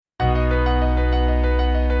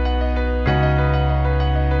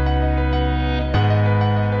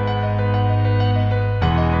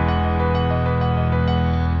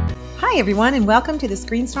everyone, and welcome to the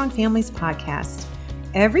Screen Strong Families podcast.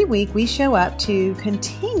 Every week, we show up to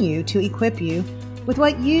continue to equip you with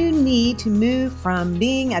what you need to move from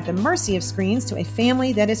being at the mercy of screens to a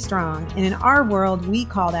family that is strong. And in our world, we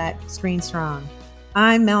call that Screen Strong.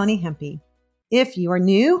 I'm Melanie Hempy. If you are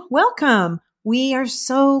new, welcome. We are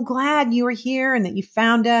so glad you are here and that you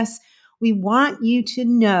found us. We want you to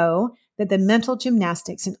know that the mental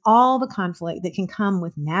gymnastics and all the conflict that can come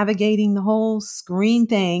with navigating the whole screen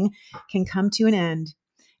thing can come to an end.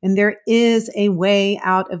 And there is a way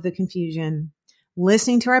out of the confusion.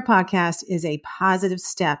 Listening to our podcast is a positive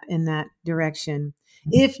step in that direction.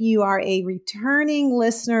 If you are a returning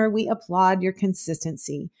listener, we applaud your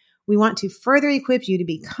consistency. We want to further equip you to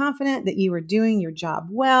be confident that you are doing your job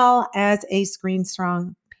well as a Screen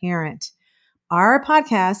Strong parent. Our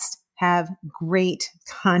podcasts have great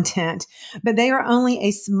content, but they are only a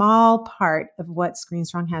small part of what Screen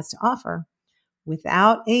Strong has to offer.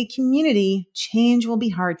 Without a community, change will be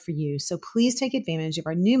hard for you. So please take advantage of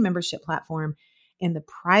our new membership platform and the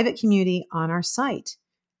private community on our site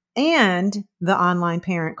and the online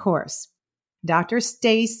parent course. Dr.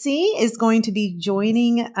 Stacy is going to be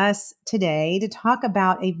joining us today to talk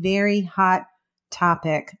about a very hot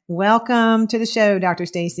topic. Welcome to the show, Dr.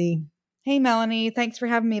 Stacy. Hey, Melanie. Thanks for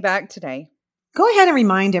having me back today. Go ahead and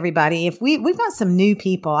remind everybody, if we've got some new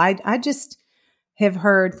people. I just have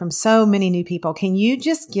heard from so many new people. Can you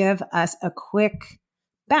just give us a quick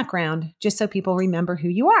background just so people remember who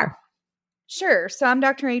you are? Sure. So I'm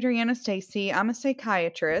Dr. Adriana Stacy. I'm a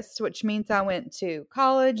psychiatrist, which means I went to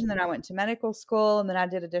college and then I went to medical school and then I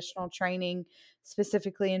did additional training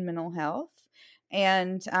specifically in mental health.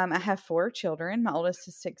 And I have 4 children. My oldest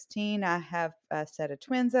is 16. I have a set of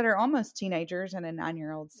twins that are almost teenagers and a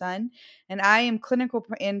 9-year-old son. And I am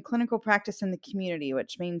in clinical practice in the community,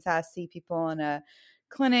 which means I see people in a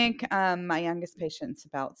clinic. My youngest patient's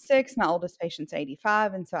about 6. My oldest patient's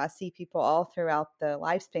 85. And so I see people all throughout the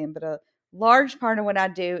lifespan. But a large part of what I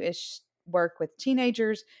do is work with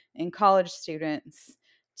teenagers and college students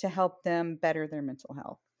to help them better their mental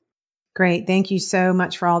health. Great. Thank you so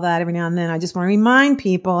much for all that. Every now and then, I just want to remind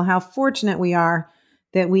people how fortunate we are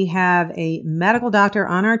that we have a medical doctor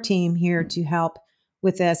on our team here to help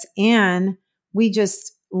with this. And we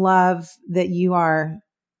just love that you are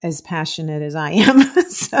as passionate as I am.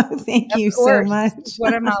 So thank you so much.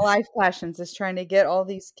 One of my life passions is trying to get all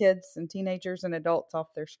these kids and teenagers and adults off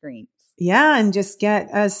their screens. Yeah, and just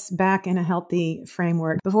get us back in a healthy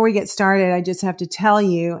framework. Before we get started, I just have to tell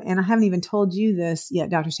you, and I haven't even told you this yet,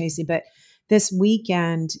 Dr. Stacy, but this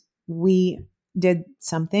weekend we did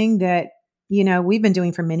something that, we've been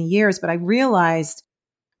doing for many years, but I realized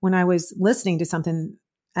when I was listening to something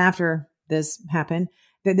after this happened,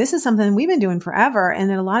 that this is something we've been doing forever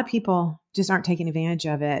and that a lot of people just aren't taking advantage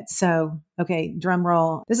of it. So, okay, drum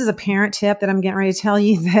roll. This is a parent tip that I'm getting ready to tell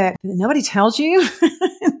you that nobody tells you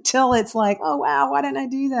until it's like, oh, wow, why didn't I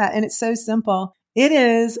do that? And it's so simple. It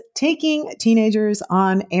is taking teenagers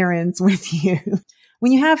on errands with you.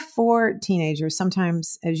 When you have 4 teenagers,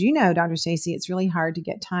 sometimes, as you know, Dr. Stacy, it's really hard to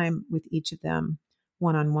get time with each of them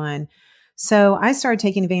one-on-one. So I started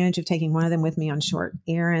taking advantage of taking one of them with me on short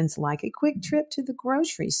errands, like a quick trip to the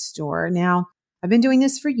grocery store. Now, I've been doing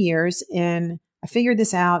this for years and I figured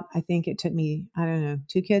this out. I think it took me,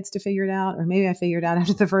 2 kids to figure it out, or maybe I figured out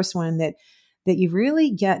after the first one that you really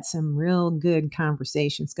get some real good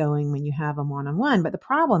conversations going when you have them one-on-one. But the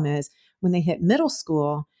problem is when they hit middle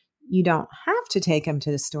school, you don't have to take them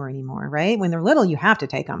to the store anymore, right? When they're little, you have to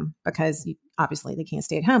take them because obviously they can't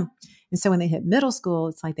stay at home. And so when they hit middle school,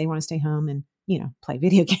 it's like they want to stay home and, play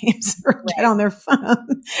video games or get on their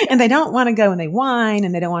phone. And they don't want to go and they whine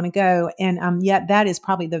and they don't want to go. And yet that is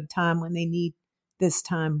probably the time when they need this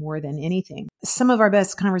time more than anything. Some of our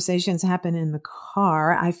best conversations happen in the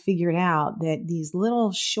car. I figured out that these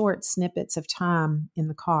little short snippets of time in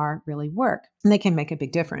the car really work and they can make a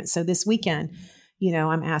big difference. So this weekend,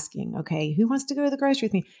 I'm asking, okay, who wants to go to the grocery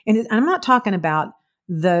with me? And I'm not talking about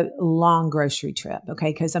the long grocery trip,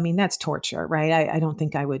 okay? Because that's torture, right? I don't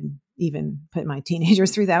think I would even put my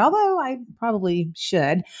teenagers through that, although I probably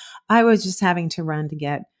should. I was just having to run to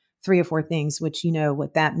get 3 or 4 things, which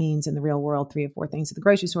what that means in the real world. 3 or 4 things at the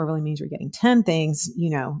grocery store really means you're getting 10 things,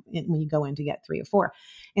 when you go in to get 3 or 4.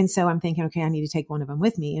 And so I'm thinking, okay, I need to take one of them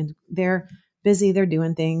with me. And they're busy. They're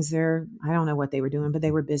doing things. I don't know what they were doing, but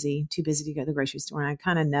they were busy, too busy to go to the grocery store. And I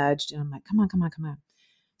kind of nudged and I'm like, come on.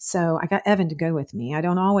 So I got Evan to go with me. I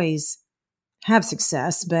don't always have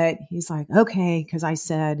success, but he's like, okay. Cause I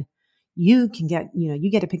said, you can get,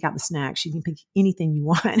 you get to pick out the snacks. You can pick anything you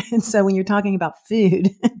want. And so when you're talking about food,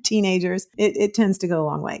 teenagers, it tends to go a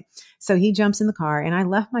long way. So he jumps in the car and I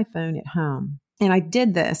left my phone at home. And I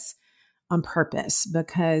did this on purpose,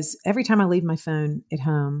 because every time I leave my phone at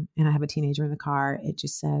home and I have a teenager in the car, it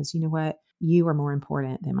just says, you know what? You are more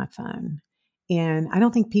important than my phone. And I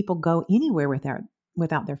don't think people go anywhere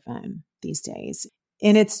without their phone these days.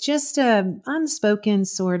 And it's just a unspoken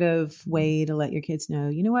sort of way to let your kids know,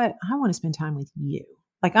 you know what? I want to spend time with you.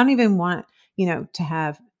 Like, I don't even want, to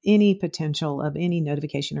have any potential of any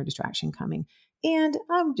notification or distraction coming. And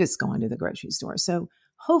I'm just going to the grocery store. So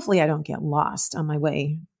hopefully I don't get lost on my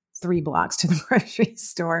way 3 blocks to the grocery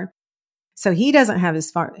store. So he doesn't have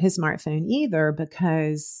his smartphone either,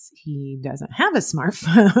 because he doesn't have a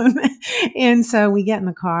smartphone. And so we get in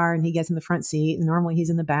the car and he gets in the front seat, and normally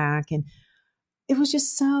he's in the back. And it was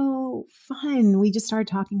just so fun. We just started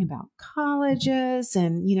talking about colleges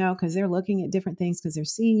and, because they're looking at different things because they're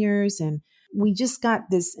seniors. And we just got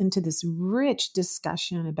into this rich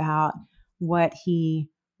discussion about what he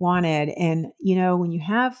wanted. And, when you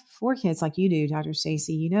have 4 kids like you do, Dr.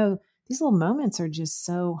 Stacey, these little moments are just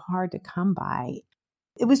so hard to come by.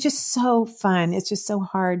 It was just so fun. It's just so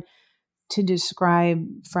hard to describe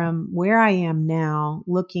from where I am now,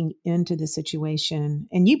 looking into the situation.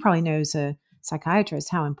 And you probably know as a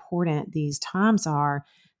psychiatrist how important these times are,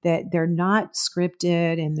 that they're not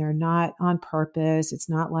scripted and they're not on purpose. It's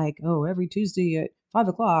not like, oh, every Tuesday at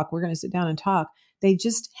 5:00, we're going to sit down and talk. They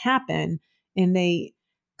just happen, and they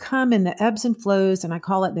come in the ebbs and flows. And I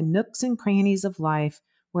call it the nooks and crannies of life,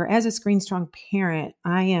 where as a Screen Strong parent,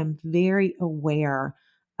 I am very aware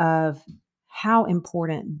of how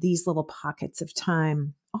important these little pockets of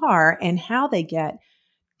time are and how they get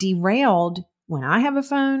derailed when I have a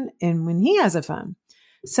phone and when he has a phone.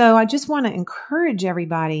 So I just want to encourage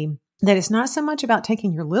everybody that it's not so much about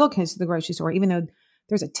taking your little kids to the grocery store, even though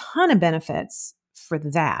there's a ton of benefits for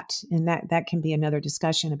that. And that can be another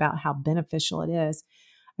discussion about how beneficial it is.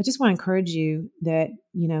 I just want to encourage you that,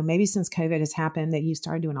 maybe since COVID has happened, that you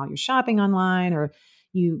started doing all your shopping online, or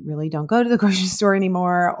you really don't go to the grocery store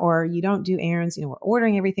anymore, or you don't do errands, we're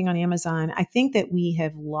ordering everything on Amazon. I think that we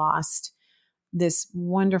have lost this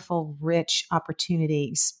wonderful, rich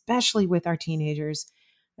opportunity, especially with our teenagers.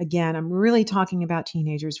 Again, I'm really talking about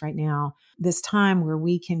teenagers right now, this time where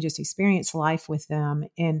we can just experience life with them.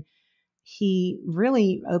 And he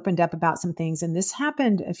really opened up about some things. And this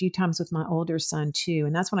happened a few times with my older son too.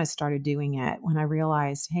 And that's when I started doing it, when I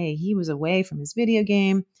realized, hey, he was away from his video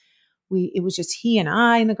game. It was just he and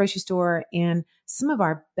I in the grocery store. And some of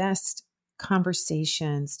our best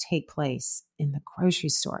conversations take place in the grocery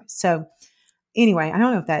store. So anyway, I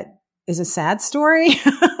don't know if that is a sad story.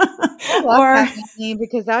 I love that,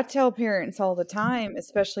 because I tell parents all the time,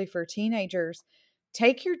 especially for teenagers,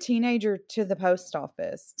 take your teenager to the post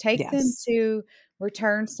office. Take them to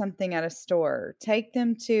return something at a store. Take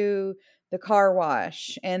them to the car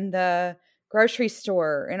wash and the grocery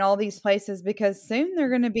store and all these places, because soon they're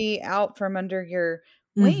going to be out from under your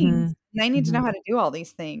wings. They need to know how to do all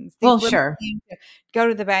these things. Sure. Go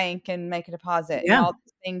to the bank and make a deposit and all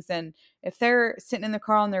these things. And if they're sitting in the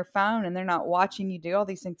car on their phone and they're not watching you do all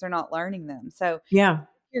these things, they're not learning them. So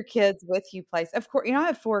your kids with you place. Of course, I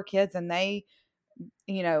have 4 kids and they,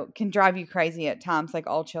 can drive you crazy at times, like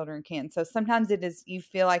all children can. So sometimes you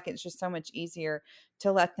feel like it's just so much easier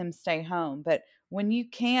to let them stay home. But when you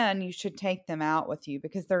can, you should take them out with you,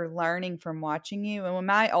 because they're learning from watching you. And when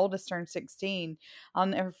my oldest turned 16, I'll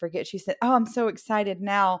never forget, she said, "Oh, I'm so excited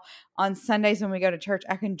now on Sundays when we go to church,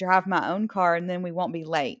 I can drive my own car and then we won't be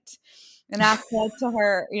late." And I said to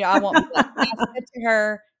her, I won't be late. And I said to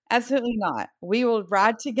her, absolutely not. We will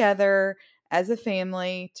ride together as a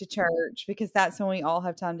family to church, because that's when we all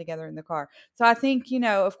have time together in the car. So I think,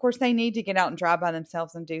 of course they need to get out and drive by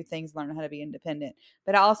themselves and do things, learn how to be independent.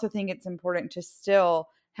 But I also think it's important to still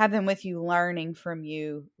have them with you, learning from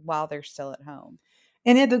you while they're still at home.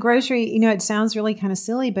 And at the grocery, it sounds really kind of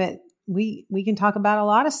silly, but we can talk about a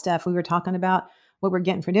lot of stuff. We were talking about what we're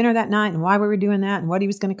getting for dinner that night and why we were doing that and what he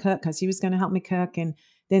was going to cook, because he was going to help me cook. And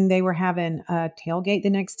then they were having a tailgate the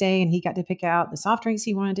next day, and he got to pick out the soft drinks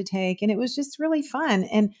he wanted to take. And it was just really fun.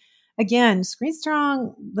 And again,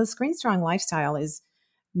 the Screen Strong lifestyle is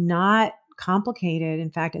not complicated.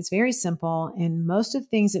 In fact, it's very simple. And most of the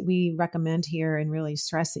things that we recommend here and really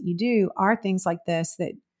stress that you do are things like this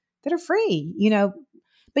that are free,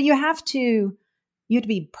 but you have to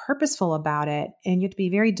be purposeful about it, and you have to be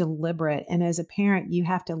very deliberate. And as a parent, you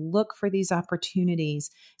have to look for these opportunities.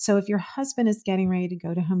 So if your husband is getting ready to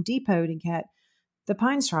go to Home Depot to get the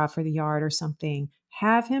pine straw for the yard or something,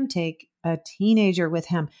 have him take a teenager with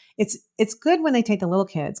him. It's good when they take the little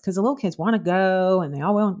kids, because the little kids want to go and they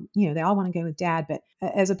all want to go with dad. But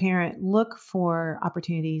as a parent, look for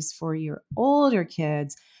opportunities for your older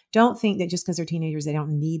kids don't think that just because they're teenagers, they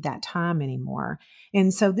don't need that time anymore.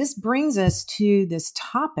 And so this brings us to this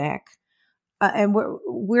topic. And what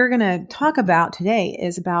we're going to talk about today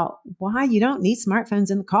is about why you don't need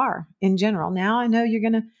smartphones in the car in general. Now, I know you're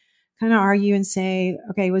going to kind of argue and say,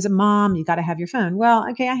 okay, was it mom? You got to have your phone. Well,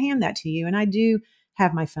 okay, I hand that to you. And I do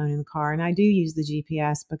have my phone in the car and I do use the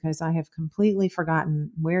GPS because I have completely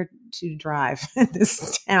forgotten where to drive in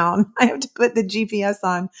this town. I have to put the GPS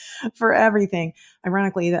on for everything.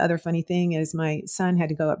 Ironically, the other funny thing is my son had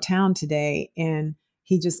to go uptown today and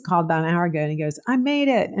he just called about an hour ago and he goes, I made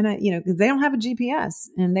it. And because they don't have a GPS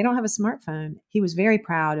and they don't have a smartphone. He was very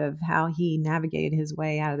proud of how he navigated his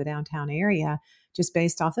way out of the downtown area just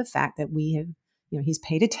based off the fact that we have, he's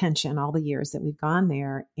paid attention all the years that we've gone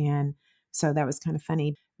there. And so that was kind of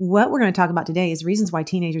funny. What we're going to talk about today is reasons why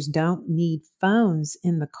teenagers don't need phones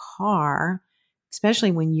in the car,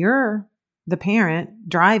 especially when you're the parent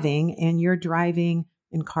driving and you're driving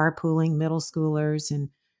and carpooling middle schoolers and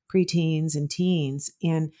preteens and teens.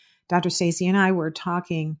 And Dr. Stacey and I were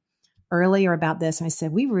talking earlier about this. And I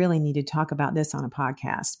said, we really need to talk about this on a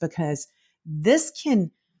podcast because this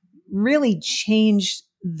can really change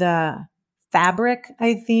the fabric,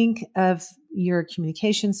 I think, of your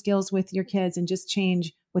communication skills with your kids and just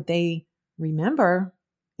change what they remember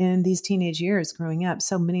in these teenage years growing up.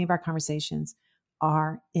 So many of our conversations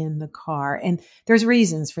are in the car. And there's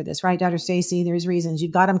reasons for this, right, Dr. Stacey? There's reasons.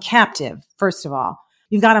 You've got them captive, first of all.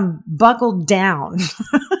 You've got them buckled down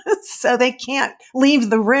so they can't leave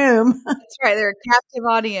the room. That's right. They're a captive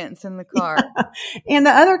audience in the car. Yeah. And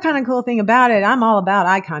the other kind of cool thing about it, I'm all about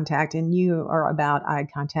eye contact and you are about eye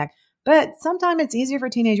contact. But sometimes it's easier for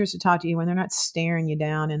teenagers to talk to you when they're not staring you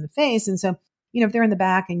down in the face. And so, if they're in the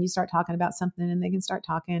back and you start talking about something and they can start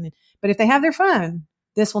talking. But if they have their phone,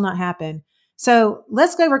 this will not happen. So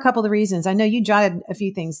let's go over a couple of the reasons. I know you jotted a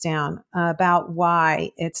few things down about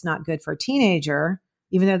why it's not good for a teenager,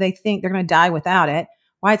 even though they think they're going to die without it,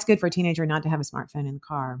 why it's good for a teenager not to have a smartphone in the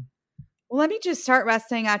car. Well, let me just start by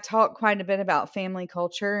saying I talk quite a bit about family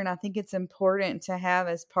culture, and I think it's important to have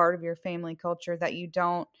as part of your family culture that you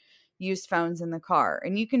don't use phones in the car.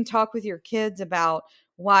 And you can talk with your kids about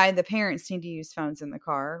why the parents need to use phones in the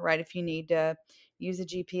car, right? If you need to use a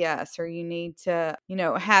GPS or you need to,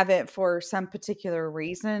 have it for some particular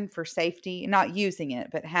reason for safety, not using it,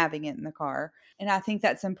 but having it in the car. And I think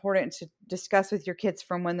that's important to discuss with your kids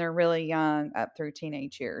from when they're really young up through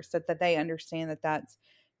teenage years so that they understand that that's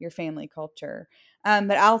your family culture.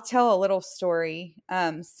 But I'll tell a little story.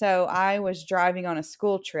 So I was driving on a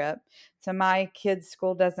school trip. So my kids'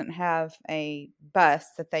 school doesn't have a bus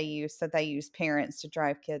that they use. So they use parents to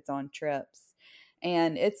drive kids on trips.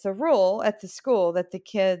 And it's a rule at the school that the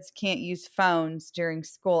kids can't use phones during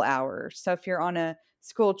school hours. So if you're on a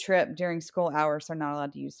school trip during school hours, they're not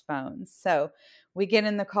allowed to use phones. So we get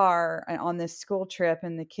in the car on this school trip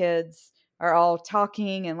and the kids are all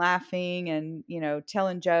talking and laughing and,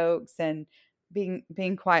 telling jokes and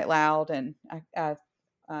being quite loud. And I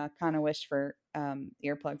kind of wished for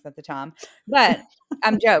earplugs at the time, but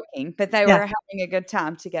I'm joking, but they were having a good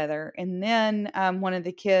time together. And then one of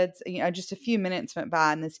the kids, just a few minutes went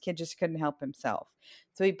by and this kid just couldn't help himself.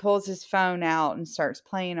 So he pulls his phone out and starts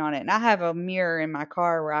playing on it. And I have a mirror in my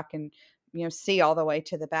car where I can, see all the way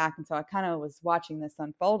to the back. And so I kind of was watching this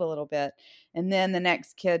unfold a little bit. And then the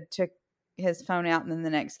next kid took his phone out and then the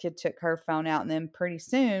next kid took her phone out. And then pretty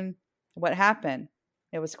soon what happened?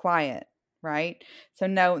 It was quiet, right? So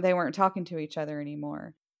no, they weren't talking to each other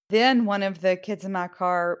anymore. Then one of the kids in my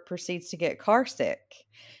car proceeds to get car sick.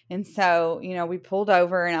 And so, we pulled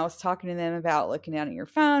over and I was talking to them about looking down at your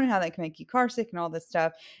phone, how that can make you car sick and all this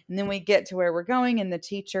stuff. And then we get to where we're going and the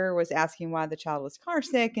teacher was asking why the child was car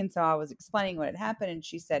sick. And so I was explaining what had happened. And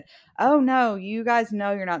she said, oh no, you guys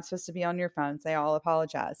know you're not supposed to be on your phones. They all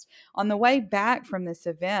apologized. On the way back from this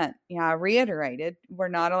event, I reiterated, we're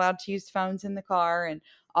not allowed to use phones in the car and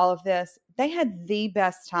all of this. They had the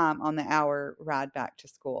best time on the hour ride back to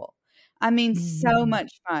school. I mean, so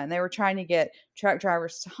much fun. They were trying to get truck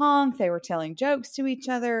drivers to honk. They were telling jokes to each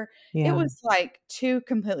other. Yeah. It was like two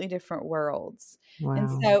completely different worlds. Wow.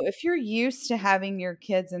 And so if you're used to having your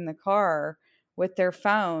kids in the car with their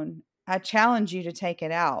phone, I challenge you to take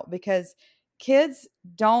it out because kids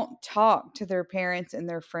don't talk to their parents and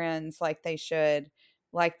their friends like they should,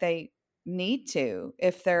 like they need to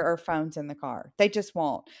if there are phones in the car. They just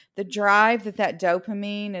won't. The drive that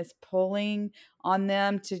dopamine is pulling on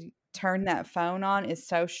them to turn that phone on is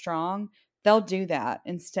so strong. They'll do that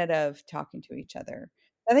instead of talking to each other.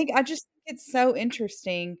 I just think it's so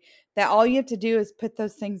interesting that all you have to do is put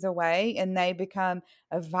those things away and they become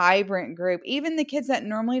a vibrant group. Even the kids that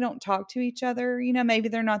normally don't talk to each other, maybe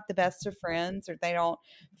they're not the best of friends or they don't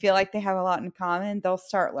feel like they have a lot in common. They'll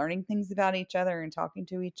start learning things about each other and talking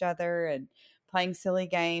to each other and playing silly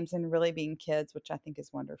games and really being kids, which I think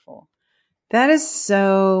is wonderful. That is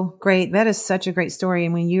so great. That is such a great story.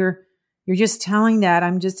 And when you're just telling that,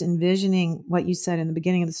 I'm just envisioning what you said in the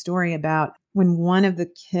beginning of the story about when one of the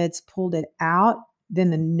kids pulled it out, then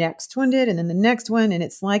the next one did, and then the next one, and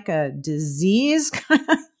it's like a disease.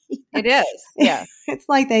 It is. Yeah. It's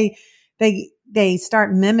like they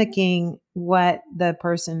start mimicking what the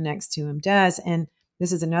person next to him does. And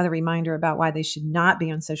this is another reminder about why they should not be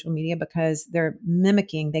on social media, because they're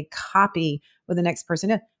mimicking, they copy what the next person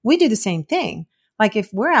does. We do the same thing. Like if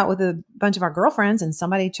we're out with a bunch of our girlfriends and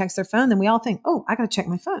somebody checks their phone, then we all think, oh, I got to check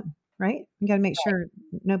my phone, right? We got to make sure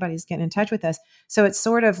nobody's getting in touch with us. So it's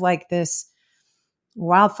sort of like this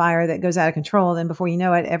wildfire that goes out of control. Then before you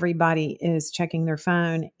know it, everybody is checking their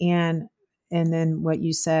phone. And then what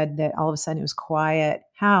you said, that all of a sudden it was quiet.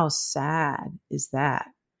 How sad is that?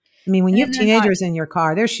 I mean, when you have teenagers in your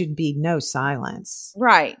car, there should be no silence.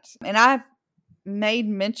 Right. And I made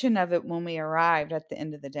mention of it when we arrived at the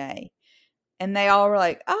end of the day. And they all were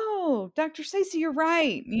like, oh, Dr. Stacey, you're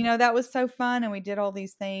right. That was so fun. And we did all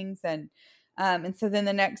these things. And so then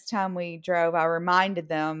the next time we drove, I reminded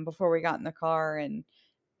them before we got in the car and,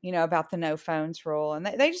 about the no phones rule. And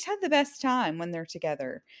they just had the best time when they're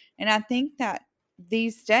together. And I think that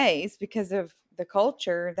these days, because of the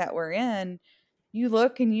culture that we're in, you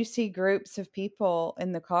look and you see groups of people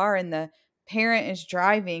in the car and the parent is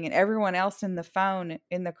driving and everyone else in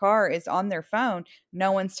the car is on their phone.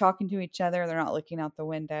 No one's talking to each other. They're not looking out the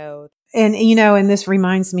window. And, and this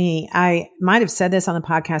reminds me, I might have said this on the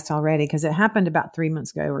podcast already because it happened about 3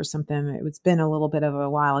 months ago or something. It's been a little bit of a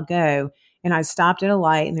while ago. And I stopped at a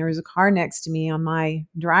light and there was a car next to me on my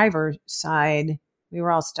driver's side. We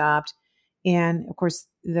were all stopped. And of course,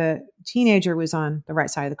 the teenager was on the right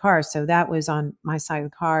side of the car. So that was on my side of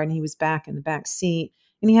the car and he was back in the back seat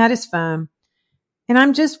and he had his phone. And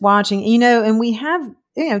I'm just watching, and we have,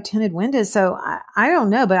 tinted windows. So I don't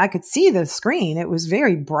know, but I could see the screen. It was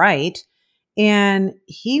very bright and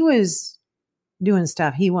he was doing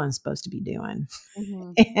stuff he wasn't supposed to be doing.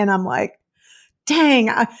 Mm-hmm. And I'm like, dang,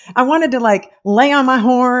 I wanted to like lay on my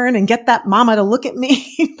horn and get that mama to look at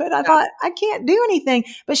me. But I thought, I can't do anything.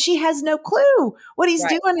 But she has no clue what he's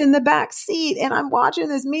doing in the back seat. And I'm watching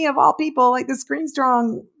this, me of all people, like the Screen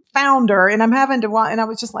Strong founder. And I'm having to watch. And I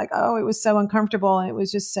was just like, oh, it was so uncomfortable. And it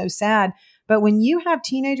was just so sad. But when you have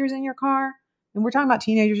teenagers in your car, and we're talking about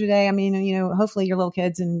teenagers today, I mean, hopefully your little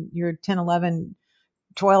kids and your 10, 11,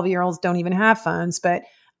 12-year-olds don't even have phones. But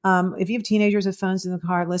if you have teenagers with phones in the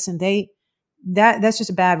car, listen, that's just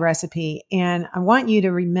a bad recipe. And I want you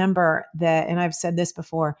to remember that, and I've said this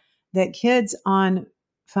before, that kids on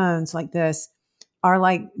phones like this are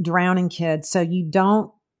like drowning kids. So you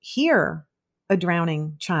don't hear a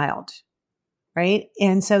drowning child, right?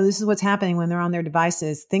 And so this is what's happening when they're on their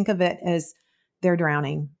devices. Think of it as they're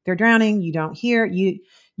drowning. They're drowning. You don't hear,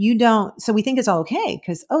 you don't. So we think it's all okay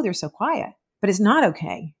because, oh, they're so quiet, but it's not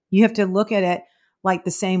okay. You have to look at it like the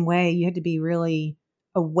same way. You have to be really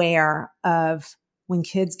aware of when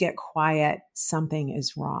kids get quiet, something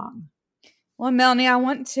is wrong. Well, Melanie, I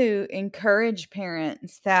want to encourage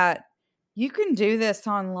parents that you can do this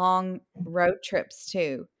on long road trips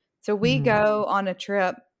too. So we go on a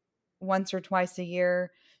trip once or twice a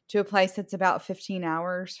year to a place that's about 15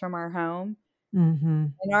 hours from our home. Mm-hmm.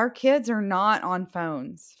 And our kids are not on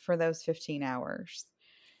phones for those 15 hours.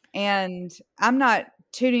 And I'm not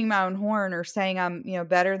tooting my own horn or saying I'm,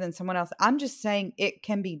 better than someone else. I'm just saying it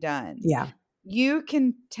can be done. Yeah. You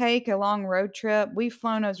can take a long road trip. We've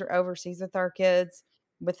flown overseas with our kids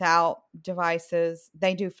without devices.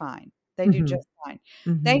 They do fine. They do just fine.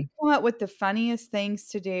 Mm-hmm. They come up with the funniest things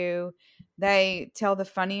to do. They tell the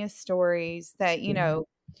funniest stories that,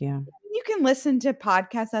 you can listen to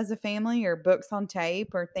podcasts as a family or books on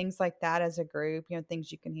tape or things like that as a group,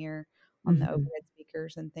 things you can hear on the overhead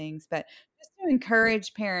speakers and things. But just to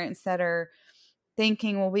encourage parents that are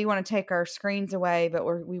thinking, well, we want to take our screens away, but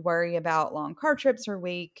we worry about long car trips or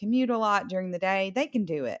we commute a lot during the day, they can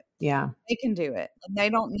do it. Yeah. They can do it. And they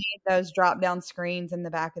don't need those drop down screens in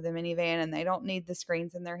the back of the minivan and they don't need the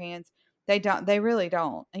screens in their hands. They really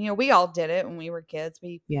don't. And, we all did it when we were kids.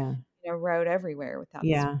 We, rode everywhere without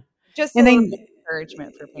just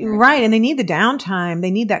encouragement for parents. Right. And they need the downtime.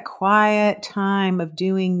 They need that quiet time of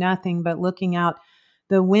doing nothing but looking out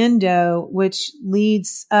the window, which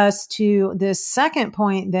leads us to this second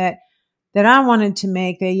point that that I wanted to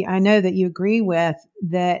make that I know that you agree with,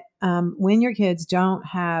 that when your kids don't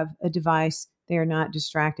have a device, they are not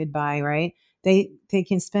distracted by, right? They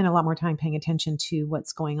can spend a lot more time paying attention to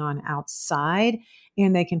what's going on outside,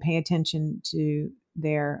 and they can pay attention to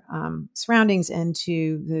their surroundings and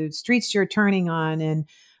to the streets you're turning on and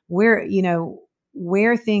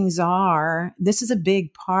where things are. This is a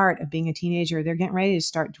big part of being a teenager. They're getting ready to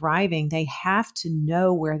start driving. They have to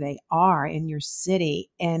know where they are in your city.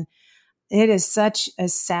 And it is such a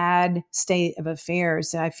sad state of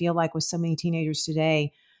affairs that I feel like with so many teenagers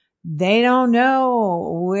today, they don't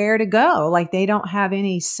know where to go. Like they don't have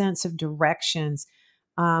any sense of directions.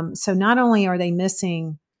 So not only are they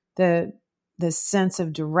missing the sense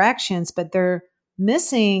of directions, but they're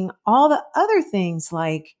missing all the other things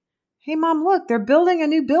like, hey, mom, look, they're building a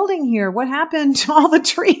new building here. What happened to all the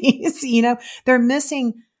trees? They're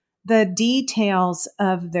missing the details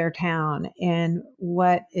of their town and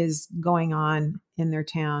what is going on in their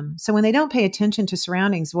town. So when they don't pay attention to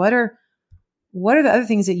surroundings, what are the other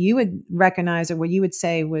things that you would recognize or what you would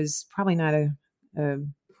say was probably not a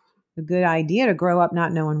good idea to grow up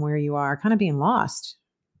not knowing where you are, kind of being lost?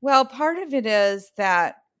 Well, part of it is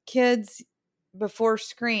that kids before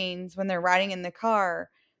screens, when they're riding in the car,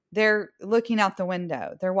 they're looking out the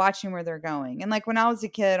window. They're watching where they're going. And like when I was a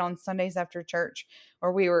kid on Sundays after church,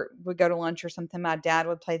 or we'd go to lunch or something, my dad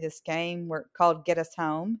would play this game called Get Us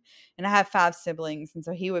Home. And I have 5 siblings. And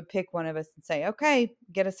so he would pick one of us and say, okay,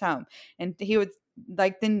 get us home. And he would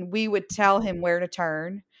then we would tell him where to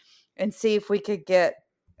turn and see if we could get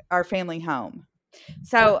our family home.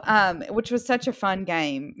 So, which was such a fun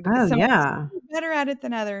game because some yeah, were better at it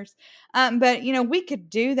than others. But we could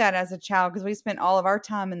do that as a child because we spent all of our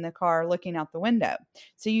time in the car looking out the window.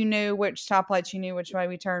 So you knew which stoplights, you knew which way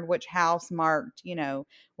we turned, which house marked,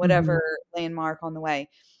 whatever landmark on the way.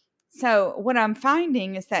 So what I'm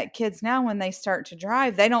finding is that kids now, when they start to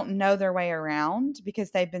drive, they don't know their way around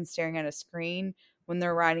because they've been staring at a screen when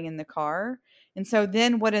they're riding in the car. And so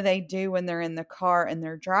then what do they do when they're in the car and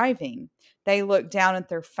they're driving? They look down at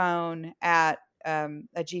their phone at a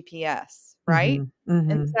GPS, right?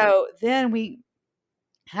 And so then we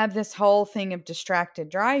have this whole thing of distracted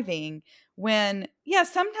driving when,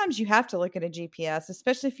 sometimes you have to look at a GPS,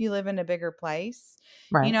 especially if you live in a bigger place.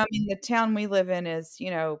 right. The town we live in is,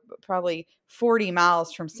 probably 40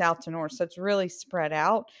 miles from south to north. So it's really spread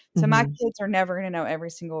out. So my kids are never going to know every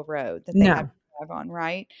single road that they have to drive on,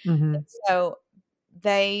 right? And so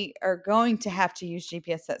they are going to have to use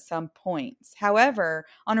GPS at some points. However,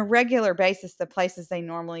 on a regular basis, the places they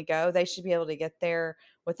normally go, they should be able to get there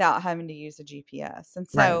without having to use a GPS. And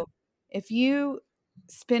so if you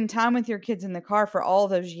spend time with your kids in the car for all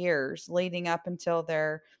those years leading up until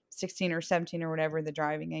they're 16 or 17 or whatever the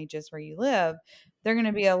driving age is where you live, they're going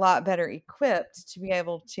to be a lot better equipped to be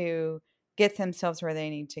able to get themselves where they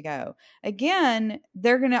need to go. Again,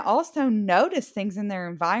 they're going to also notice things in their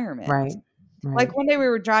environment. Right. Like one day we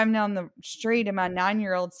were driving down the street and my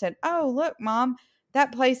 9-year-old said, "Oh, look, Mom,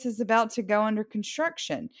 that place is about to go under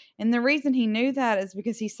construction." And the reason he knew that is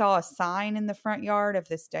because he saw a sign in the front yard of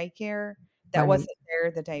this daycare that wasn't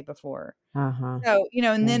there the day before. So,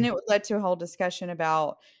 and then it led to a whole discussion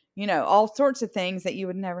about, all sorts of things that you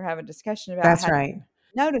would never have a discussion about. That's right.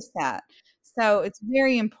 Notice that. So it's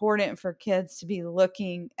very important for kids to be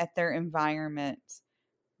looking at their environment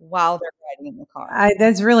while they're riding in the car.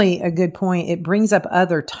 That's really a good point. It brings up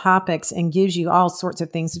other topics and gives you all sorts of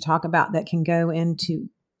things to talk about that can go into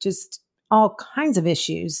just all kinds of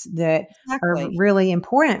issues that are really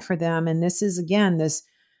important for them. And this is, again,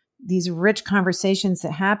 these rich conversations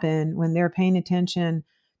that happen when they're paying attention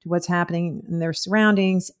to what's happening in their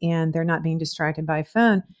surroundings and they're not being distracted by a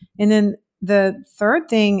phone. And then the third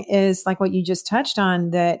thing is like what you just touched on,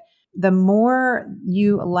 that the more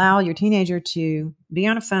you allow your teenager to be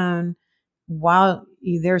on a phone while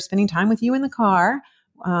they're spending time with you in the car,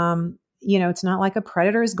 it's not like a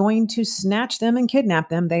predator is going to snatch them and kidnap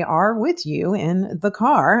them. They are with you in the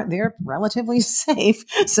car. They're relatively safe,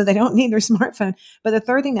 so they don't need their smartphone. But the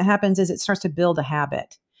third thing that happens is it starts to build a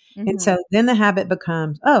habit. And so then the habit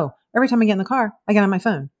becomes, every time I get in the car, I get on my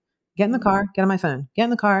phone. Get in the car, get on my phone. Get in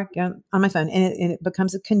the car, get on my phone. And it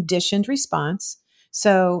becomes a conditioned response.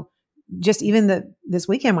 So just even this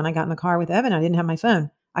weekend when I got in the car with Evan, I didn't have my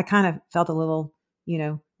phone. I kind of felt a little,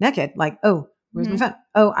 naked, like, where's my phone?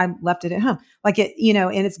 Oh, I left it at home. Like it,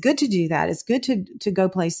 and it's good to do that. It's good to go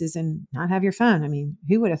places and not have your phone. I mean,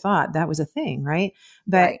 who would have thought that was a thing, right?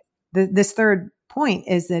 But this third point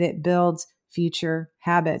is that it builds future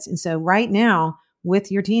habits. And so right now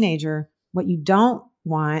with your teenager, what you don't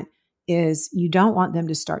want is you don't want them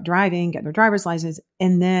to start driving, get their driver's license,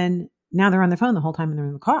 and then now they're on their phone the whole time and they're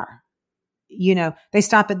in the car. they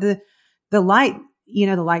stop at the light,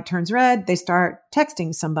 the light turns red, they start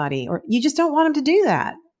texting somebody, or you just don't want them to do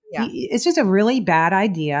that. Yeah. It's just a really bad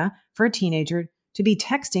idea for a teenager to be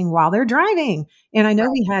texting while they're driving. And I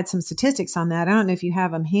know we had some statistics on that. I don't know if you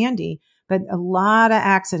have them handy, but a lot of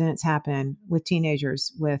accidents happen with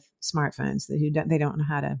teenagers with smartphones they don't know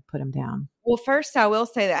how to put them down. Well, first, I will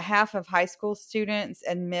say that half of high school students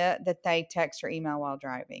admit that they text or email while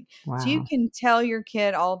driving. Wow. So you can tell your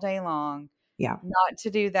kid all day long not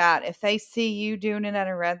to do that. If they see you doing it at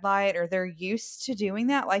a red light, or they're used to doing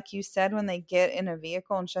that, like you said, when they get in a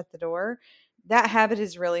vehicle and shut the door, that habit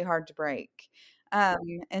is really hard to break.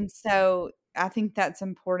 And so I think that's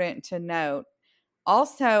important to note.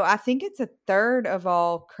 Also, I think it's a third of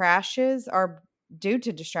all crashes are due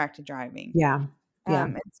to distracted driving. Yeah.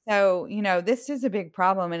 And so, this is a big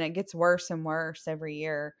problem, and it gets worse and worse every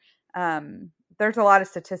year. There's a lot of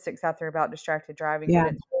statistics out there about distracted driving, but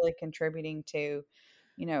it's really contributing to,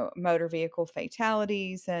 motor vehicle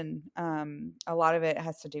fatalities. And a lot of it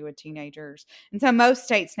has to do with teenagers. And so most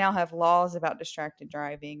states now have laws about distracted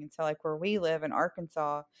driving. And so like where we live in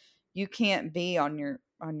Arkansas, you can't be on your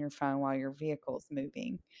phone while your vehicle's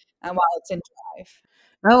moving and while it's in drive.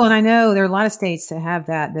 Oh, and I know there are a lot of states that have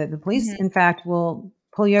that. The police, in fact, will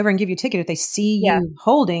pull you over and give you a ticket if they see you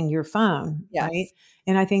holding your phone, right?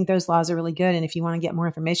 And I think those laws are really good. And if you want to get more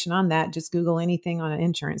information on that, just Google anything on an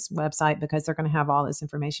insurance website, because they're going to have all this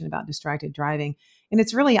information about distracted driving. And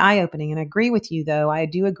it's really eye-opening. And I agree with you, though. I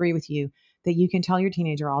do agree with you that you can tell your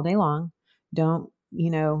teenager all day long, don't,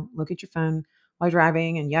 look at your phone while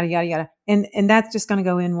driving and yada, yada, yada. And that's just going to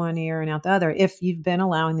go in one ear and out the other. If you've been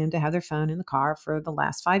allowing them to have their phone in the car for the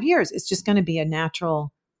last 5 years, it's just going to be a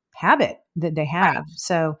natural habit that they have. Right.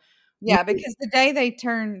 So because the day they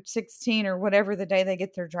turn 16 or whatever, the day they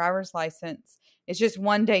get their driver's license, it's just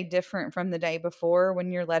one day different from the day before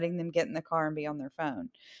when you're letting them get in the car and be on their phone.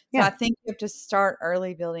 So I think you have to start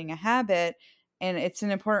early building a habit. And it's an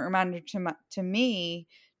important reminder to me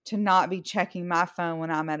to not be checking my phone when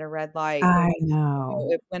I'm at a red light. I know.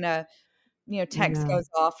 When a text goes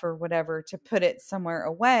off or whatever, to put it somewhere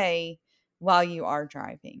away while you are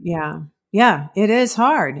driving. Yeah, it is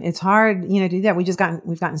hard. It's hard, to do that. We've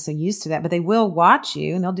gotten so used to that, but they will watch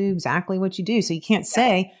you and they'll do exactly what you do. So you can't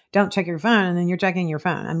say, don't check your phone, and then you're checking your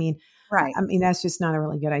phone. That's just not a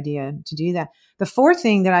really good idea to do that. The fourth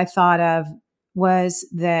thing that I thought of was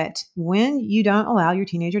that when you don't allow your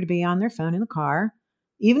teenager to be on their phone in the car,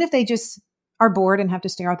 even if they just are bored and have to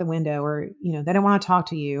stare out the window, or, they don't want to talk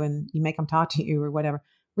to you and you make them talk to you or whatever,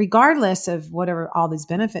 regardless of whatever all these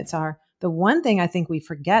benefits are, the one thing I think we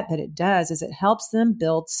forget that it does is it helps them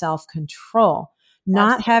build self-control.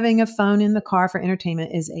 Not having a phone in the car for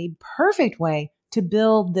entertainment is a perfect way to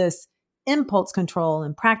build this impulse control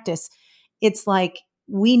and practice. It's like,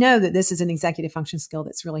 we know that this is an executive function skill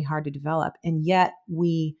that's really hard to develop, and yet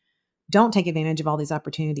we don't take advantage of all these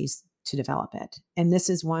opportunities to develop it. And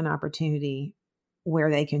this is one opportunity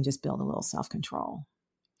where they can just build a little self-control.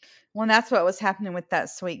 Well, and that's what was happening with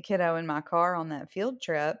that sweet kiddo in my car on that field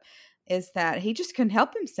trip, is that he just couldn't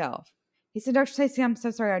help himself. He said, Dr. Stacey, I'm so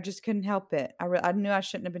sorry. I just couldn't help it. I knew I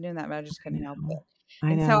shouldn't have been doing that, but I just couldn't help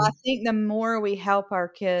it. So I think the more we help our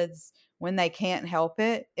kids when they can't help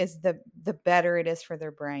it, is the better it is for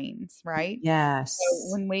their brains, right? Yes.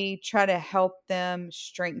 So when we try to help them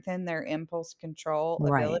strengthen their impulse control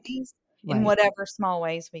abilities in whatever small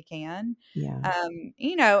ways we can,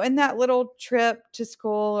 and that little trip to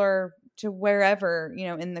school or to wherever,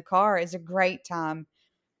 in the car is a great time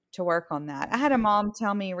to work on that. I had a mom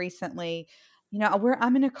tell me recently,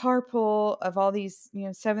 I'm in a carpool of all these,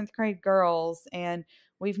 7th grade girls, and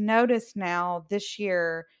we've noticed now this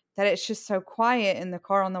year that it's just so quiet in the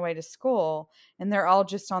car on the way to school, and they're all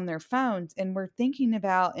just on their phones. And we're thinking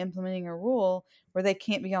about implementing a rule where they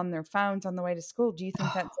can't be on their phones on the way to school. Do you think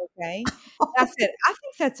that's okay? I said, I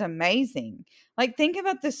think that's amazing. Like, think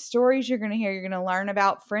about the stories you're going to hear. You're going to learn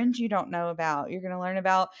about friends you don't know about. You're going to learn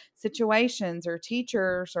about situations or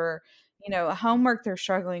teachers or, homework they're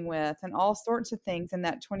struggling with, and all sorts of things in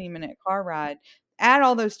that 20-minute car ride. Add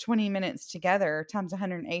all those 20 minutes together times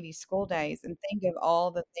 180 school days, and think of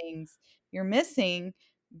all the things you're missing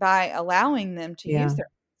by allowing them to use their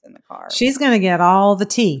phones in the car. She's going to get all the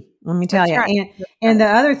tea, let me tell you. Right. And the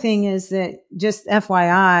other thing is that, just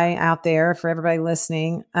FYI out there for everybody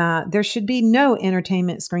listening, there should be no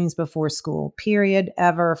entertainment screens before school, period,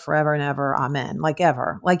 ever, forever and ever. Amen. Like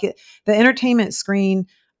ever. The entertainment screen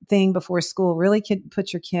thing before school really could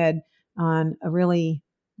put your kid on a really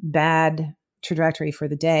bad trajectory for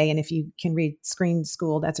the day. And if you can read Screen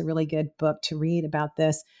School, that's a really good book to read about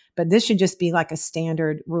this. But this should just be like a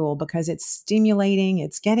standard rule because it's stimulating.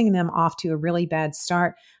 It's getting them off to a really bad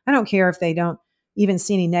start. I don't care if they don't even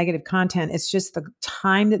see any negative content. It's just the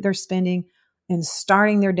time that they're spending and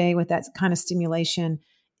starting their day with that kind of stimulation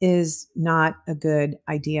is not a good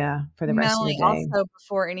idea for the rest of the day. Also,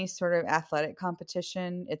 before any sort of athletic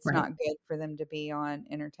competition, it's Right. not good for them to be on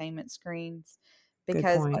entertainment screens Good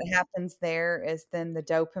because point. what happens there is then the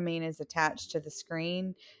dopamine is attached to the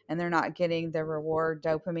screen and they're not getting the reward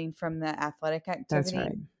dopamine from the athletic That's activity.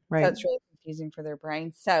 right. So Right. it's really confusing for their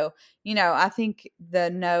brain. So, I think the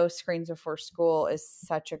no screens before school is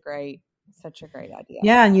such a great idea.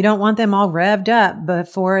 Yeah. And you don't want them all revved up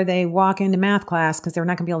before they walk into math class because they're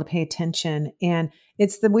not going to be able to pay attention. And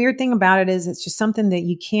it's the weird thing about it is it's just something that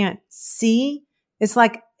you can't see. It's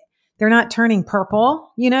like they're not turning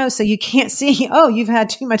purple, so you can't see, oh, you've had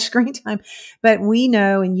too much screen time. But we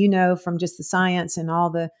know, and from just the science and all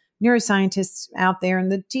the neuroscientists out there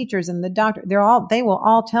and the teachers and the doctor, they will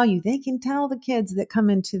all tell you, they can tell the kids that come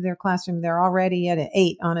into their classroom, they're already at an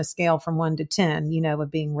 8 on a scale from 1 to 10,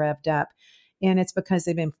 of being revved up. And it's because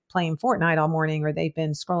they've been playing Fortnite all morning or they've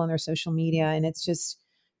been scrolling their social media. And it's just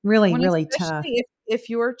really, really tough.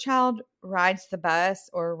 If your child rides the bus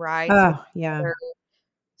or rides with yeah.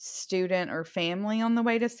 student or family on the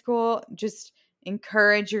way to school, just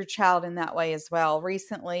encourage your child in that way as well.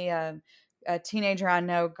 Recently, a teenager I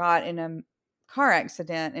know got in a car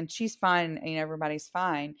accident and she's fine. Everybody's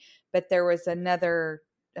fine. But there was another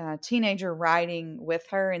teenager riding with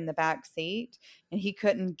her in the back seat and he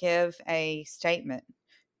couldn't give a statement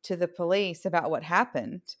to the police about what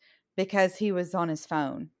happened because he was on his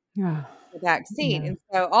phone. Yeah. The back seat. Yeah. And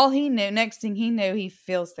so all he knew, next thing he knew, he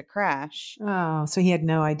feels the crash. Oh, so he had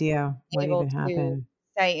no idea what even happened.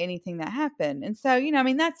 Say anything that happened. And so,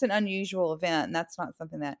 that's an unusual event and that's not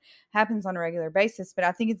something that happens on a regular basis. But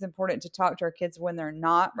I think it's important to talk to our kids when they're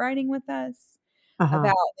not riding with us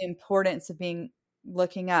about the importance of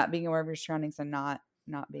looking up, being aware of your surroundings and not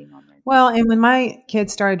being on there. Well, and when my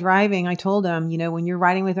kids started driving, I told them, when you're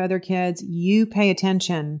riding with other kids, you pay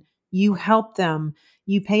attention, you help them,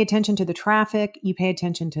 you pay attention to the traffic, you pay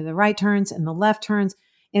attention to the right turns and the left turns,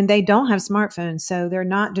 and they don't have smartphones. So they're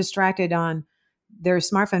not distracted on their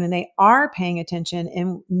smartphone and they are paying attention.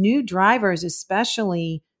 And new drivers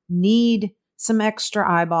especially need some extra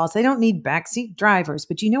eyeballs. They don't need backseat drivers,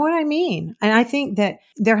 but you know what I mean? And I think that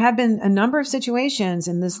there have been a number of situations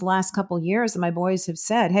in this last couple of years that my boys have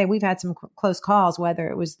said, hey, we've had some close calls, whether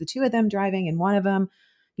it was the two of them driving and one of them,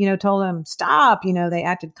 told them, stop, they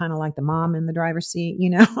acted kind of like the mom in the driver's seat,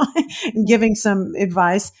 and giving some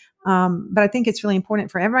advice. But I think it's really important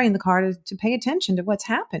for everybody in the car to pay attention to what's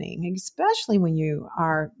happening, especially when you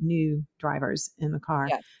are new drivers in the car.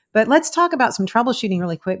 Yes. But let's talk about some troubleshooting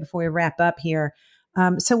really quick before we wrap up here.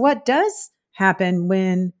 So what does happen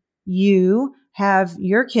when you have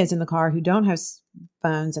your kids in the car who don't have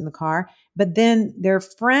phones in the car, but then their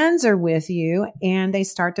friends are with you and they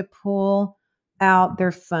start to pull out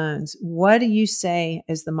their phones? What do you say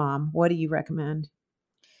as the mom? What do you recommend?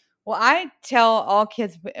 Well, I tell all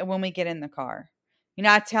kids when we get in the car,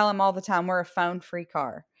 I tell them all the time, we're a phone-free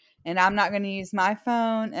car and I'm not going to use my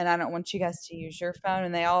phone and I don't want you guys to use your phone.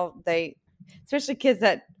 And they, especially kids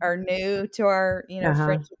that are new to our,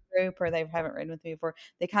 friendship group or they haven't ridden with me before,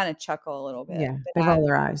 they kind of chuckle a little bit. Yeah, they roll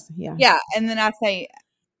their eyes. Yeah. Yeah. And then I say,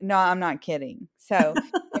 no, I'm not kidding. So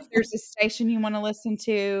if there's a station you want to listen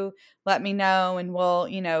to, let me know and we'll,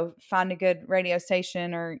 find a good radio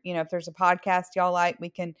station or, if there's a podcast y'all like, we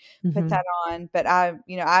can put that on. But I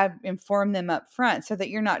inform them up front so that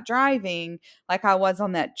you're not driving like I was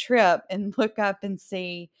on that trip and look up and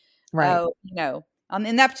see, right.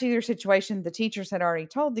 In that particular situation, the teachers had already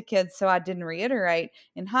told the kids. So I didn't reiterate.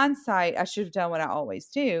 In hindsight, I should have done what I always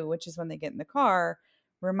do, which is when they get in the car,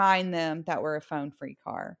 remind them that we're a phone-free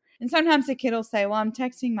car. And sometimes the kid will say, well, I'm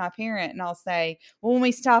texting my parent. And I'll say, well, when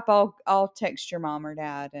we stop, I'll text your mom or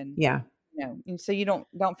dad. And, so you don't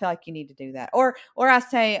feel like you need to do that. Or I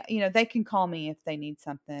say, they can call me if they need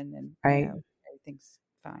something and everything's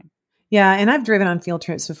fine. Yeah. And I've driven on field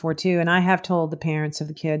trips before too. And I have told the parents of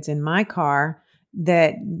the kids in my car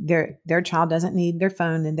that their child doesn't need their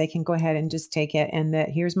phone and they can go ahead and just take it and that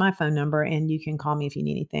here's my phone number and you can call me if you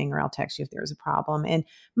need anything or I'll text you if there's a problem. And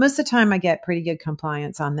most of the time I get pretty good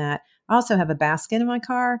compliance on that. I also have a basket in my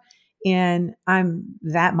car and I'm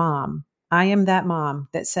that mom. I am that mom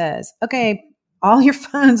that says, okay, all your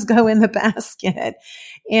phones go in the basket.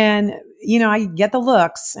 And, I get the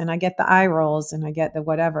looks and I get the eye rolls and I get the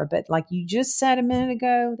whatever. But like you just said a minute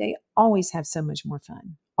ago, they always have so much more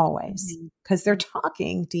fun. Always, because they're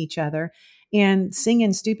talking to each other and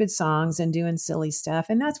singing stupid songs and doing silly stuff.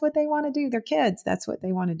 And that's what they want to do. They're kids. That's what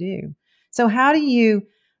they want to do. So how do you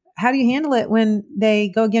handle it when they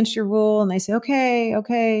go against your rule and they say,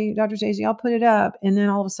 okay, Dr. Stacey, I'll put it up. And then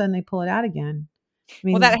all of a sudden they pull it out again. I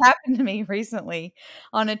mean, well, that happened to me recently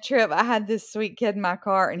on a trip. I had this sweet kid in my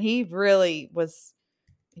car, and he really was,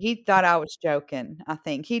 he thought I was joking, I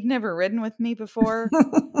think. He'd never ridden with me before.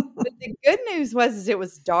 But the good news was it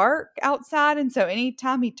was dark outside, and so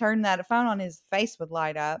anytime he turned that phone on, his face would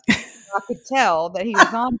light up. I could tell that he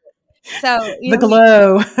was on it. So the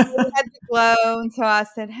glow. he had the glow, and so I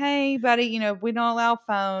said, "Hey, buddy, we don't allow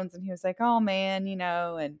phones." And he was like, "Oh man,"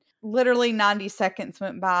 and literally 90 seconds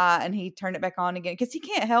went by, and he turned it back on again because he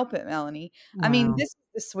can't help it, Melanie. Wow. I mean, this is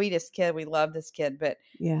the sweetest kid. We love this kid, but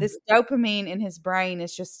this dopamine in his brain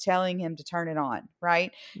is just telling him to turn it on,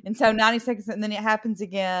 right? And so 90 seconds, and then it happens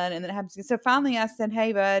again, and then it happens again. So finally, I said,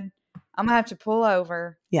 "Hey, bud, I'm gonna have to pull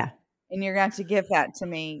over." Yeah. And you're going to give that to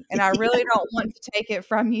me. And I really don't want to take it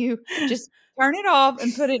from you. Just turn it off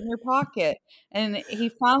and put it in your pocket. And he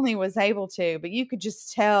finally was able to, but you could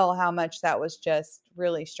just tell how much that was just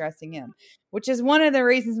really stressing him, which is one of the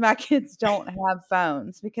reasons my kids don't have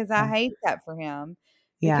phones, because I hate that for him.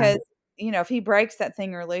 Because, if he breaks that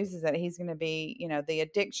thing or loses it, he's going to be, the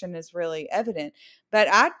addiction is really evident. But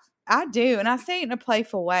I do. And I say it in a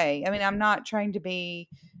playful way. I mean, I'm not trying to be,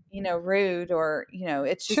 rude or,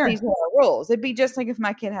 it's just these are our rules. It'd be just like if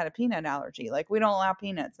my kid had a peanut allergy. Like, we don't allow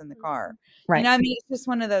peanuts in the car. Right. I mean, it's just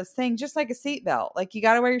one of those things, just like a seatbelt. Like, you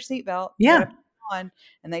got to wear your seatbelt. Yeah. On,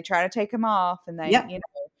 and they try to take them off, and they,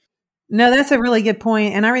 No, that's a really good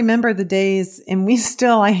point. And I remember the days, and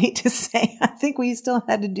I hate to say, I think we still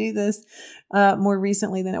had to do this more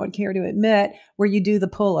recently than I would care to admit, where you do the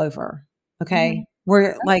pullover. Okay. Mm-hmm.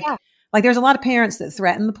 Where like there's a lot of parents that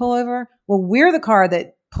threaten the pullover. Well, we're the car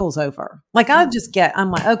that pulls over. Like I'm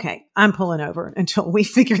like, okay, I'm pulling over until we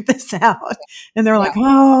figure this out. And they're like,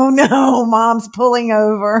 oh no, mom's pulling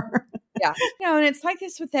over. Yeah. And it's like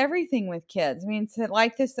this with everything with kids. I mean, it's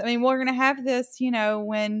like this. I mean, we're going to have this,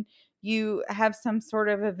 when you have some sort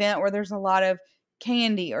of event where there's a lot of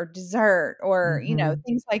candy or dessert or,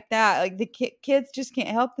 things like that. Like the kids just can't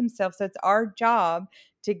help themselves. So it's our job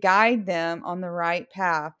to guide them on the right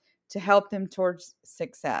path to help them towards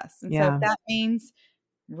success. And so if that means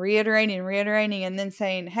reiterating and then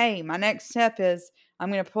saying, hey, my next step is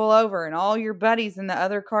I'm going to pull over, and all your buddies in the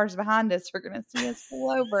other cars behind us are going to see us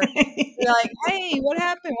pull over. You're like, hey, what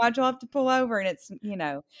happened? Why'd you have to pull over? And it's,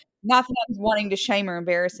 not that I'm wanting to shame or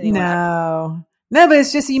embarrass anyone. No, but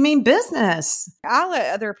it's just, you mean business. I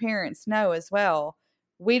let other parents know as well.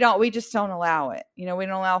 We just don't allow it. We don't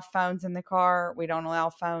allow phones in the car. We don't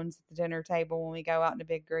allow phones at the dinner table when we go out in a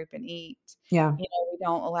big group and eat. Yeah. We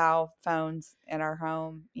don't allow phones in our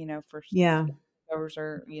home, for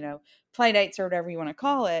or, play dates or whatever you want to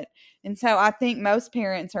call it. And so I think most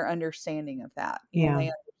parents are understanding of that. They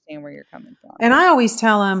understand where you're coming from. And I always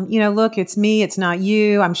tell them, look, it's me, it's not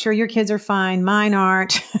you. I'm sure your kids are fine. Mine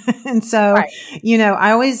aren't. And so,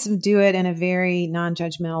 I always do it in a very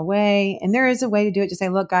non-judgmental way. And there is a way to do it. To say,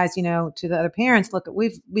 look, guys, to the other parents, look,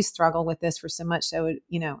 we struggle with this for so much. So,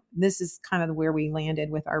 this is kind of where we landed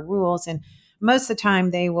with our rules. And most of the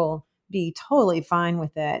time they will be totally fine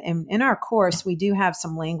with it. And in our course, we do have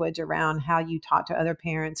some language around how you talk to other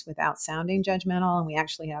parents without sounding judgmental. And we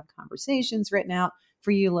actually have conversations written out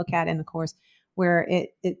for you to look at in the course where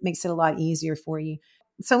it makes it a lot easier for you.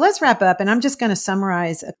 So let's wrap up. And I'm just going to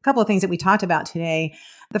summarize a couple of things that we talked about today.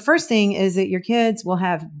 The first thing is that your kids will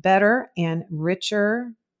have better and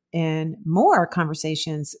richer and more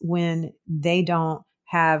conversations when they don't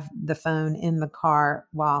have the phone in the car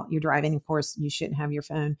while you're driving. Of course, you shouldn't have your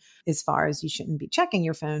phone as far as you shouldn't be checking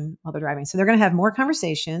your phone while they're driving. So they're going to have more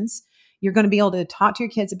conversations. You're going to be able to talk to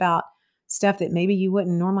your kids about stuff that maybe you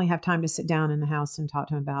wouldn't normally have time to sit down in the house and talk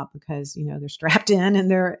to them about because, they're strapped in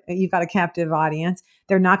and you've got a captive audience.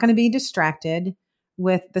 They're not going to be distracted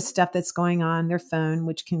with the stuff that's going on their phone,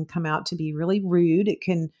 which can come out to be really rude. It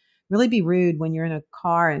can really be rude when you're in a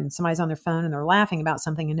car and somebody's on their phone and they're laughing about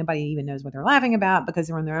something and nobody even knows what they're laughing about because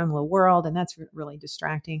they're in their own little world. And that's really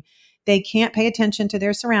distracting. They can't pay attention to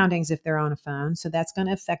their surroundings if they're on a phone. So that's going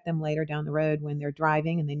to affect them later down the road when they're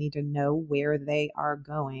driving and they need to know where they are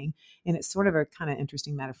going. And it's sort of a kind of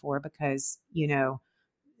interesting metaphor because,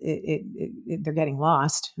 they're getting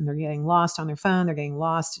lost and they're getting lost on their phone. They're getting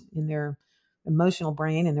lost in their emotional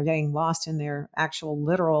brain and they're getting lost in their actual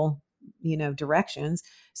literal directions.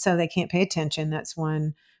 So they can't pay attention. That's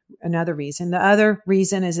another reason. The other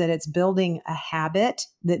reason is that it's building a habit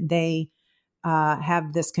that they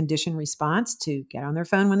have this conditioned response to get on their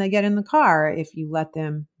phone when they get in the car. If you let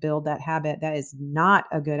them build that habit, that is not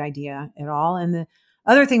a good idea at all. And the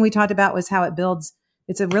other thing we talked about was how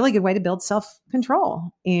it's a really good way to build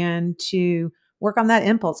self-control and to work on that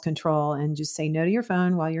impulse control and just say no to your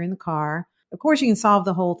phone while you're in the car. Of course, you can solve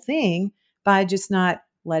the whole thing by just not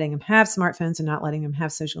letting them have smartphones and not letting them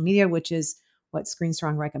have social media, which is what Screen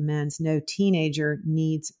Strong recommends. No teenager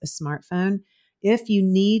needs a smartphone. If you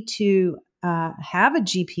need to have a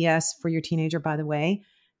GPS for your teenager, by the way,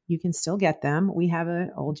 you can still get them. We have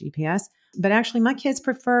an old GPS. But actually, my kids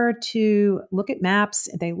prefer to look at maps.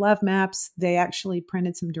 They love maps. They actually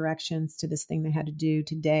printed some directions to this thing they had to do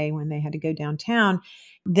today when they had to go downtown.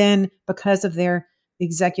 Then, because of their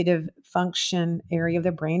executive function area of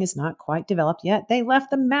their brain is not quite developed yet, they left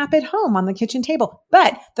the map at home on the kitchen table.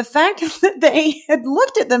 But the fact that they had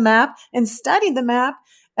looked at the map and studied the map,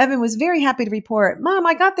 Evan was very happy to report, Mom,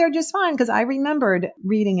 I got there just fine because I remembered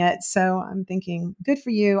reading it. So I'm thinking, good for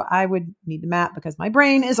you. I would need the map because my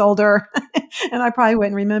brain is older and I probably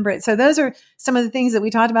wouldn't remember it. So those are some of the things that we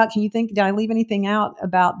talked about. Can you think, did I leave anything out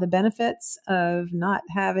about the benefits of not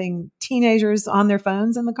having teenagers on their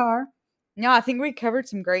phones in the car? No, I think we covered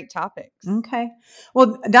some great topics. Okay.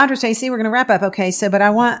 Well, Dr. Stacey, we're going to wrap up. Okay. So, but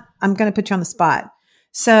I'm going to put you on the spot.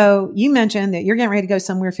 So you mentioned that you're getting ready to go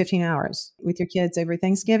somewhere 15 hours with your kids over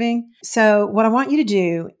Thanksgiving. So what I want you to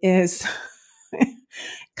do is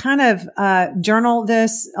kind of journal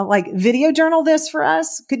this, like video journal this for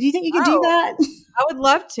us. Do you think you could do that? I would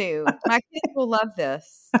love to. My kids will love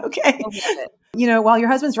this. Okay. They'll love it. You know, while your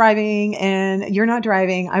husband's driving and you're not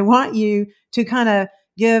driving, I want you to kind of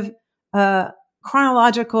give a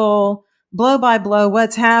chronological blow by blow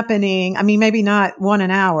what's happening. I mean, maybe not one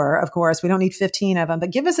an hour, of course. We don't need 15 of them, but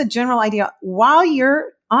give us a general idea while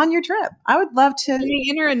you're on your trip. I would love to. When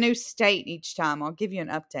you enter a new state each time, I'll give you an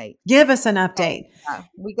update. Give us an update.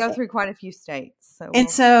 We go through quite a few states.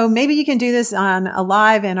 So maybe you can do this on a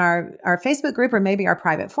live in our Facebook group or maybe our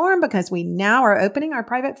private forum, because we now are opening our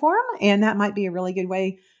private forum. And that might be a really good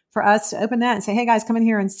way for us to open that and say, hey guys, come in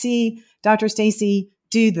here and see Dr. Stacey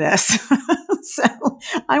do this. So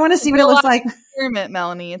I want to see what it looks like. Experiment,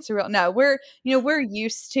 Melanie. It's a real, no, we're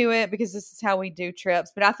used to it because this is how we do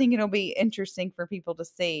trips, but I think it'll be interesting for people to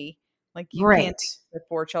see. Like you can't with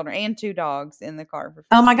 4 children and 2 dogs in the car.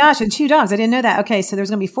 Oh my gosh. And 2 dogs. I didn't know that. Okay. So there's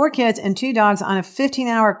going to be 4 kids and 2 dogs on a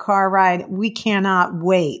 15-hour car ride. We cannot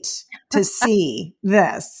wait to see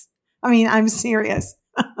this. I mean, I'm serious.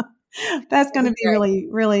 That's going to be really,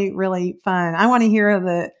 really, really fun. I want to hear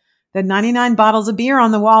the 99 bottles of beer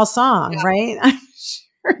on the wall song, right? I'm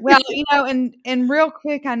sure. Well, and real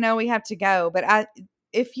quick, I know we have to go, but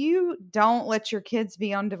if you don't let your kids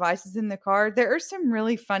be on devices in the car, there are some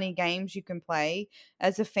really funny games you can play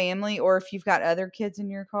as a family, or if you've got other kids in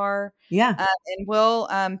your car. Yeah. And we'll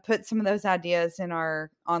put some of those ideas in our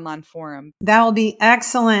online forum. That will be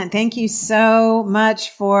excellent. Thank you so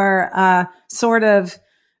much for sort of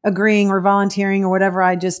agreeing or volunteering or whatever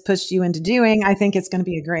I just pushed you into doing. I think it's going to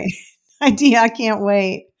be a great idea. I can't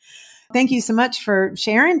wait. Thank you so much for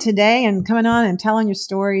sharing today and coming on and telling your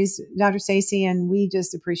stories, Dr. Stacey. And we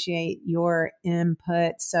just appreciate your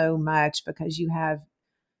input so much because you have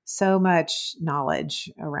so much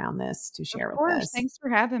knowledge around this to share with us. Thanks for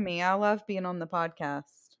having me. I love being on the podcast.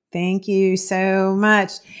 Thank you so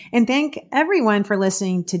much. And thank everyone for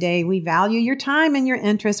listening today. We value your time and your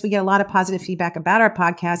interest. We get a lot of positive feedback about our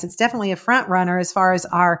podcast. It's definitely a front runner as far as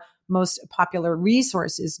our most popular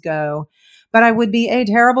resources go. But I would be a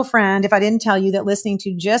terrible friend if I didn't tell you that listening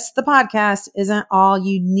to just the podcast isn't all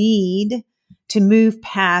you need to move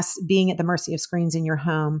past being at the mercy of screens in your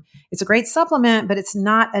home. It's a great supplement, but it's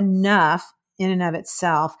not enough in and of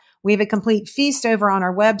itself. We have a complete feast over on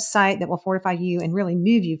our website that will fortify you and really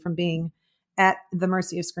move you from being at the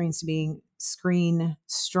mercy of screens to being screen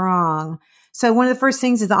strong. So one of the first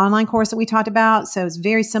things is the online course that we talked about. So it's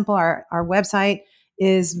very simple. Our website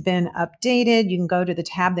has been updated. You can go to the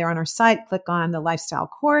tab there on our site, click on the lifestyle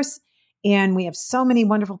course, and we have so many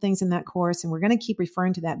wonderful things in that course. And we're going to keep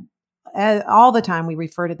referring to that all the time. We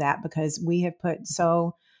refer to that because we have put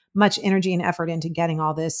so much energy and effort into getting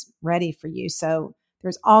all this ready for you. So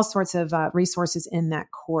there's all sorts of resources in that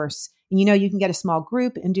course. And you can get a small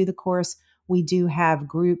group and do the course. We do have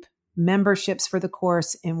group memberships for the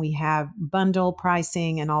course, and we have bundle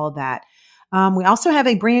pricing and all of that. We also have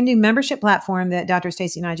a brand new membership platform that Dr.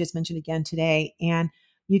 Stacey and I just mentioned again today. And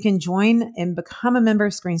you can join and become a member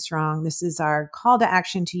of Screen Strong. This is our call to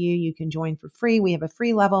action to you. You can join for free. We have a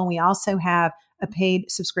free level, and we also have a paid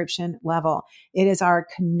subscription level. It is our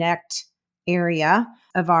connect area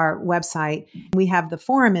of our website. We have the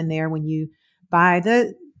forum in there. When you buy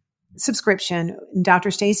the subscription.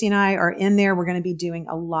 Dr. Stacy and I are in there. We're going to be doing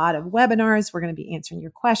a lot of webinars. We're going to be answering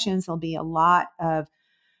your questions. There'll be a lot of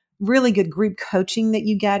really good group coaching that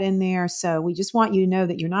you get in there. So we just want you to know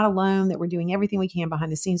that you're not alone, that we're doing everything we can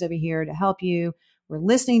behind the scenes over here to help you. We're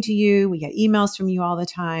listening to you. We get emails from you all the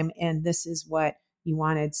time, and this is what you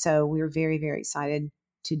wanted. So we're very, very excited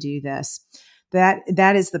to do this.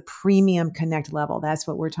 That is the premium Connect level. That's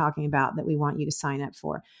what we're talking about that we want you to sign up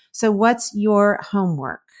for. So what's your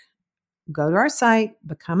homework? Go to our site,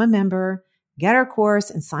 become a member, get our course,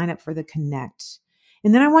 and sign up for the Connect.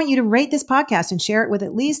 And then I want you to rate this podcast and share it with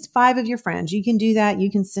at least 5 of your friends. You can do that. You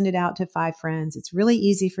can send it out to 5 friends. It's really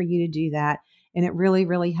easy for you to do that. And it really,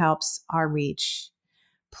 really helps our reach.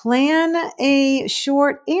 Plan a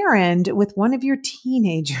short errand with one of your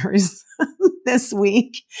teenagers this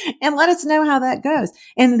week and let us know how that goes.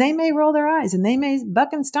 And they may roll their eyes and they may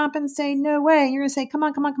buck and stomp and say, no way. And you're going to say, come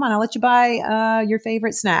on. I'll let you buy your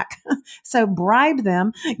favorite snack. So bribe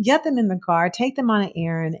them, get them in the car, take them on an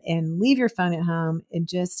errand and leave your phone at home and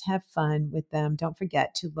just have fun with them. Don't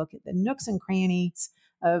forget to look at the nooks and crannies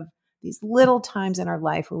of these little times in our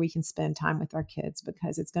life where we can spend time with our kids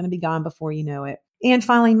because it's going to be gone before you know it. And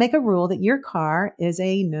finally, make a rule that your car is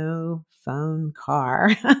a no phone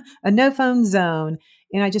car, a no phone zone.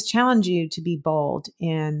 And I just challenge you to be bold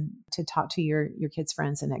and to talk to your kids'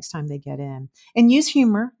 friends the next time they get in. And use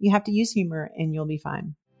humor. You have to use humor and you'll be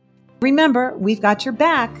fine. Remember, we've got your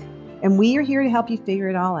back and we are here to help you figure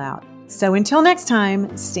it all out. So until next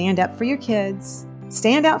time, stand up for your kids,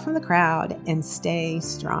 stand out from the crowd, and stay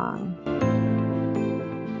strong.